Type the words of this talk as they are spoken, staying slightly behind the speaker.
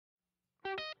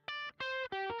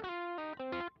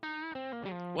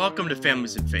Welcome to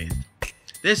Families in Faith.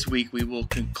 This week we will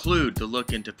conclude the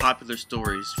look into popular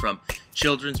stories from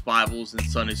children's Bibles and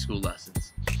Sunday school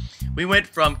lessons. We went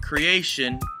from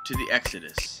creation to the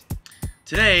Exodus.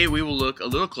 Today we will look a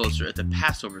little closer at the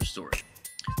Passover story.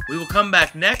 We will come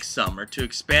back next summer to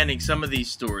expanding some of these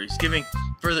stories, giving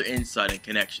further insight and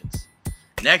connections.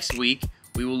 Next week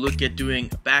we will look at doing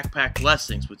backpack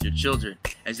blessings with your children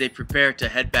as they prepare to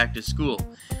head back to school.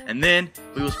 And then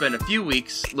we will spend a few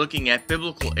weeks looking at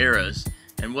biblical eras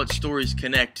and what stories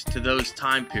connect to those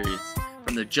time periods,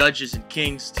 from the Judges and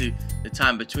Kings to the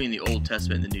time between the Old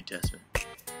Testament and the New Testament.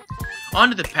 On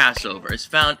to the Passover is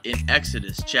found in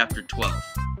Exodus chapter 12.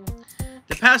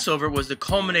 The Passover was the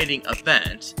culminating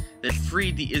event that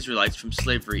freed the Israelites from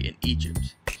slavery in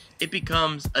Egypt. It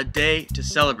becomes a day to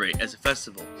celebrate as a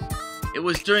festival. It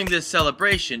was during this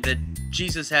celebration that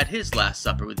Jesus had his Last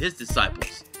Supper with his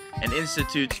disciples and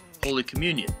institutes Holy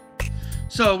Communion.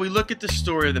 So we look at the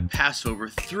story of the Passover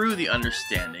through the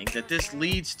understanding that this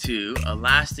leads to a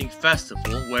lasting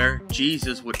festival where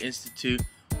Jesus would institute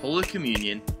Holy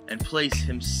Communion and place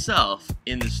himself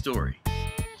in the story.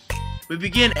 We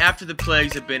begin after the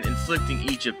plagues have been inflicting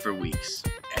Egypt for weeks.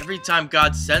 Every time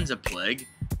God sends a plague,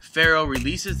 Pharaoh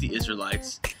releases the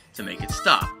Israelites to make it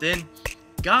stop. Then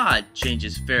God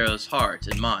changes Pharaoh's heart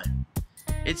and mind.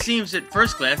 It seems at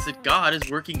first glance that God is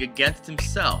working against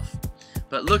himself,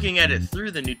 but looking at it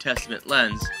through the New Testament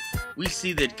lens, we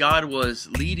see that God was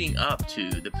leading up to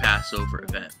the Passover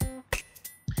event.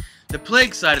 The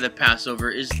plague side of the Passover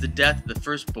is the death of the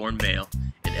firstborn male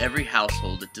in every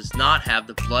household that does not have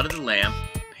the blood of the lamb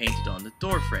painted on the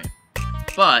doorframe.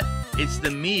 But it's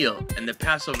the meal and the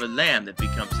Passover lamb that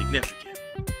become significant.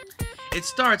 It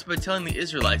starts by telling the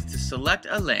Israelites to select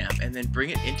a lamb and then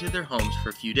bring it into their homes for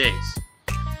a few days.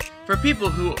 For people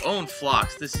who own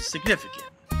flocks, this is significant.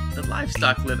 The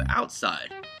livestock live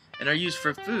outside and are used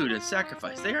for food and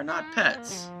sacrifice. They are not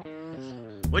pets.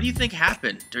 What do you think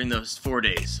happened during those 4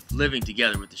 days of living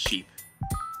together with the sheep?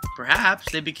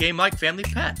 Perhaps they became like family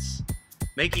pets,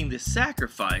 making the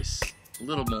sacrifice a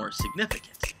little more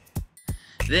significant.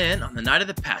 Then, on the night of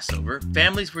the Passover,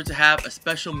 families were to have a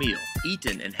special meal,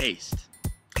 eaten in haste.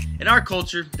 In our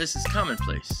culture, this is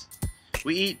commonplace.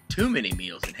 We eat too many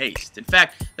meals in haste. In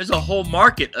fact, there's a whole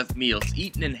market of meals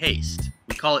eaten in haste.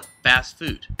 We call it fast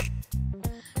food.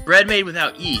 Bread made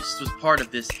without yeast was part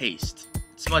of this haste.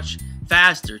 It's much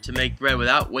faster to make bread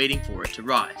without waiting for it to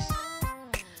rise.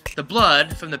 The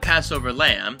blood from the Passover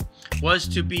lamb was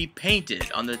to be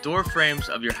painted on the door frames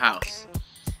of your house.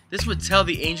 This would tell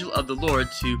the angel of the Lord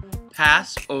to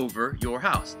pass over your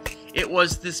house. It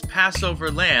was this Passover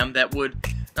lamb that would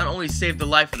not only save the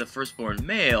life of the firstborn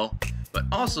male, but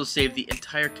also save the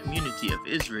entire community of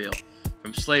Israel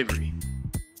from slavery.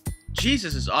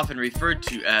 Jesus is often referred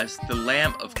to as the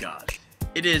Lamb of God.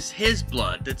 It is his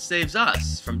blood that saves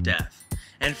us from death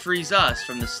and frees us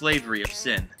from the slavery of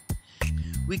sin.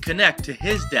 We connect to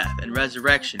his death and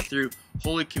resurrection through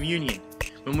Holy Communion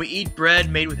when we eat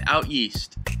bread made without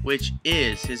yeast, which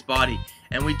is his body,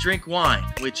 and we drink wine,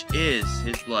 which is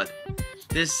his blood.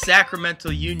 This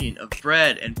sacramental union of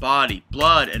bread and body,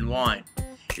 blood and wine,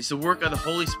 is the work of the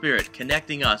Holy Spirit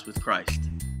connecting us with Christ.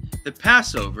 The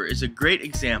Passover is a great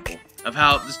example of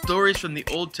how the stories from the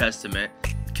Old Testament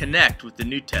connect with the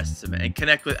New Testament and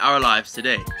connect with our lives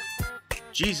today.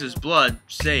 Jesus' blood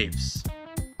saves.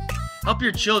 Help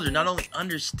your children not only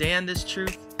understand this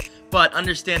truth, but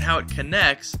understand how it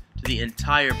connects to the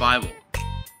entire Bible,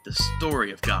 the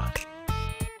story of God.